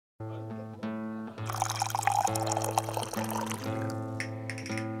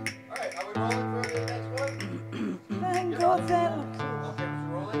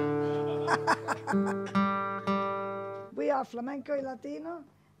are Flamenco Y Latino,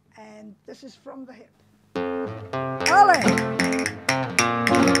 and this is From the Hip. Ale!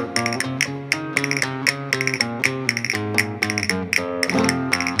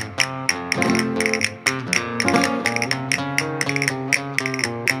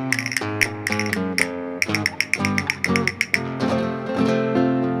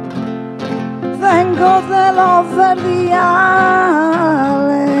 Vengo de los Verdiales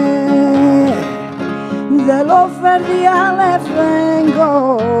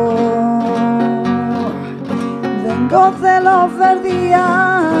vengo de los Verdiales,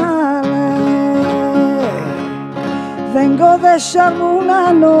 vengo de echarme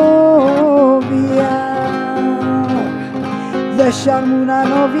una novia,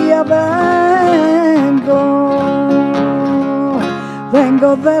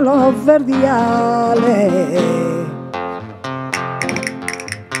 vengo de los Verdiales.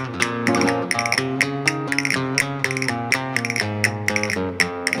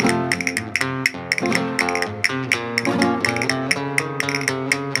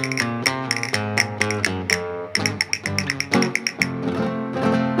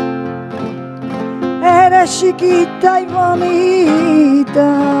 Eres chiquita y bonita,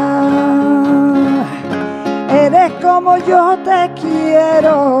 eres como yo te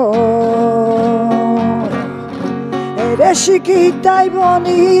quiero. Eres chiquita y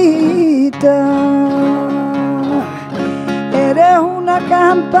bonita, eres una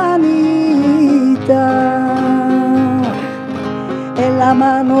campanita en la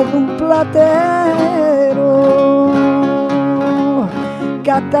mano de un platero,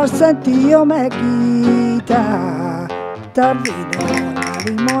 que hasta el sentido me quita. Tardino la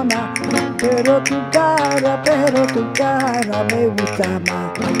limona, pero tu cara me gusta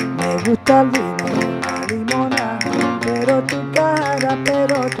más. Me gusta el vino, la limona, pero tu cara me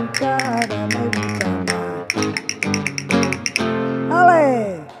gusta más.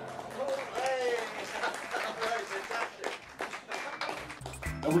 ¡Ale!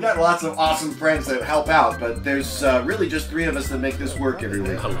 We got lots of awesome friends that help out, but there's really just three of us that make this work every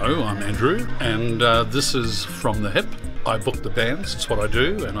week. Hello, I'm Andrew, and this is From the Hip. I book the bands, it's what I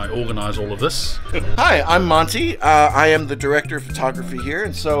do, and I organise all of this. Hi, I'm Monty. I am the director of photography here,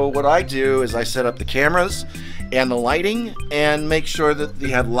 and so what I do is I set up the cameras and the lighting and make sure that you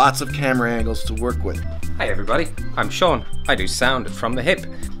have lots of camera angles to work with. Hi everybody, I'm Sean. I do sound at From the Hip.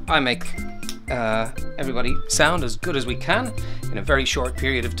 I make everybody sound as good as we can in a very short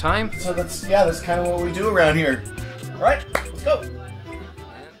period of time. So that's kind of what we do around here. All right, let's go.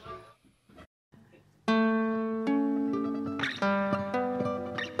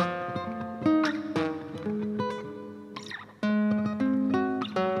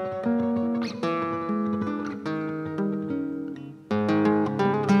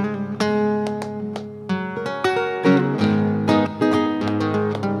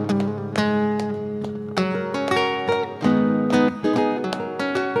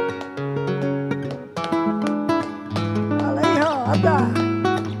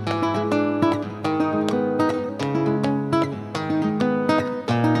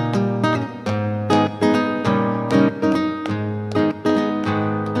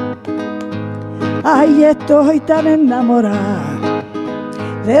 Ay, estoy tan enamorada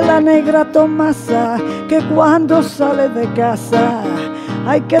de la negra Tomasa, que cuando sale de casa,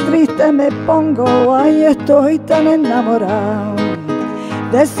 ay, qué triste me pongo. Ay, estoy tan enamorada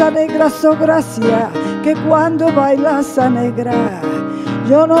de esa negra Sogracia, que cuando baila esa negra,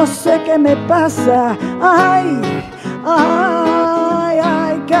 yo no sé qué me pasa. Ay, ay,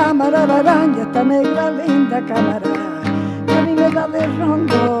 ay, cámara araña, esta negra linda cámara, que a mí me da de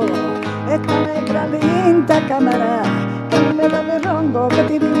ronco. Esta negra linda cámara, que a mí me da de ronco, que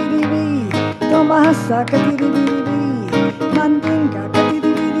tiribiribi, Tomasa, que tiribiribi, mandinga, que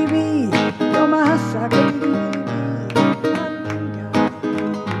tiribiribi, Tomasa, que tiribiribi, mandinga.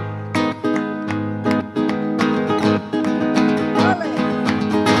 ¡Vale!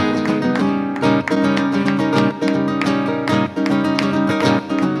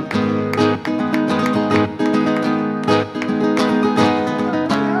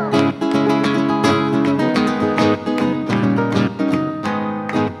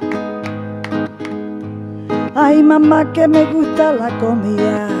 Ay, mamá, que me gusta la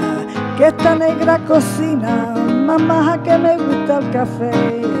comida, que esta negra cocina. Mamá, que me gusta el café,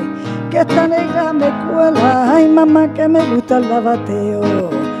 que esta negra me cuela. Ay, mamá, que me gusta el lavateo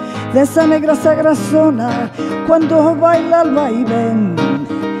de esa negra sagrasona, cuando baila el vaivén.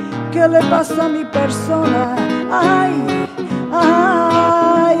 ¿Qué le pasa a mi persona? Ay,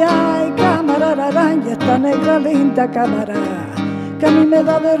 ay, ay, cámara araña, esta negra linda cámara, que a mí me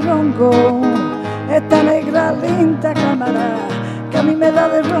da de ronco. esta negra linda cámara, que a mí me da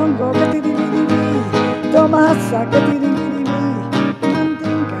de ronco, que tiribiribí, Tomasa, que tiribiribí,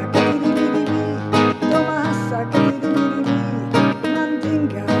 mandinga, que tiribiribí, Tomasa, que tiribiribí,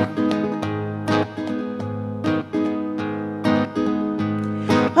 mandinga.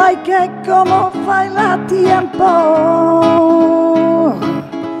 Ay, que como baila tiempo,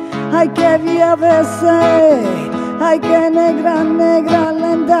 ay, que vía veces, ay, que negra, negra,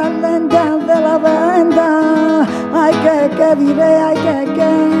 lenta, lenta de la venda, ay, que diré, ay,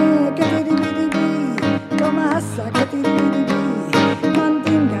 que tiribiribí, Tomasa, que tiribiribí,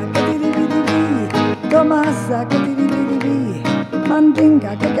 mandinga, que tiribiribí, Tomasa, que tiribiribí,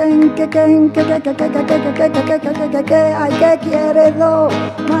 mandinga, que ay, que quiere dos,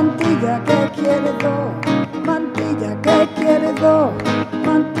 mantilla, que quiere dos, mantilla, que quiere dos,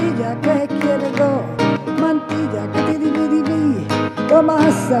 mantilla, que quiere dos, mantilla, que tiribiribí,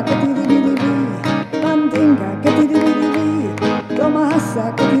 Tomasa, que tiribiribí, mandinga, que tiribiribí,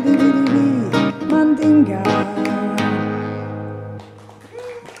 Tomasa, que tiribiribí, mandinga.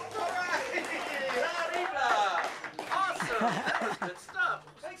 Good stuff.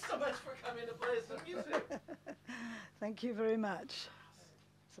 Thanks so much for coming to play some music. Thank you very much.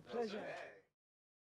 It's a pleasure. Okay.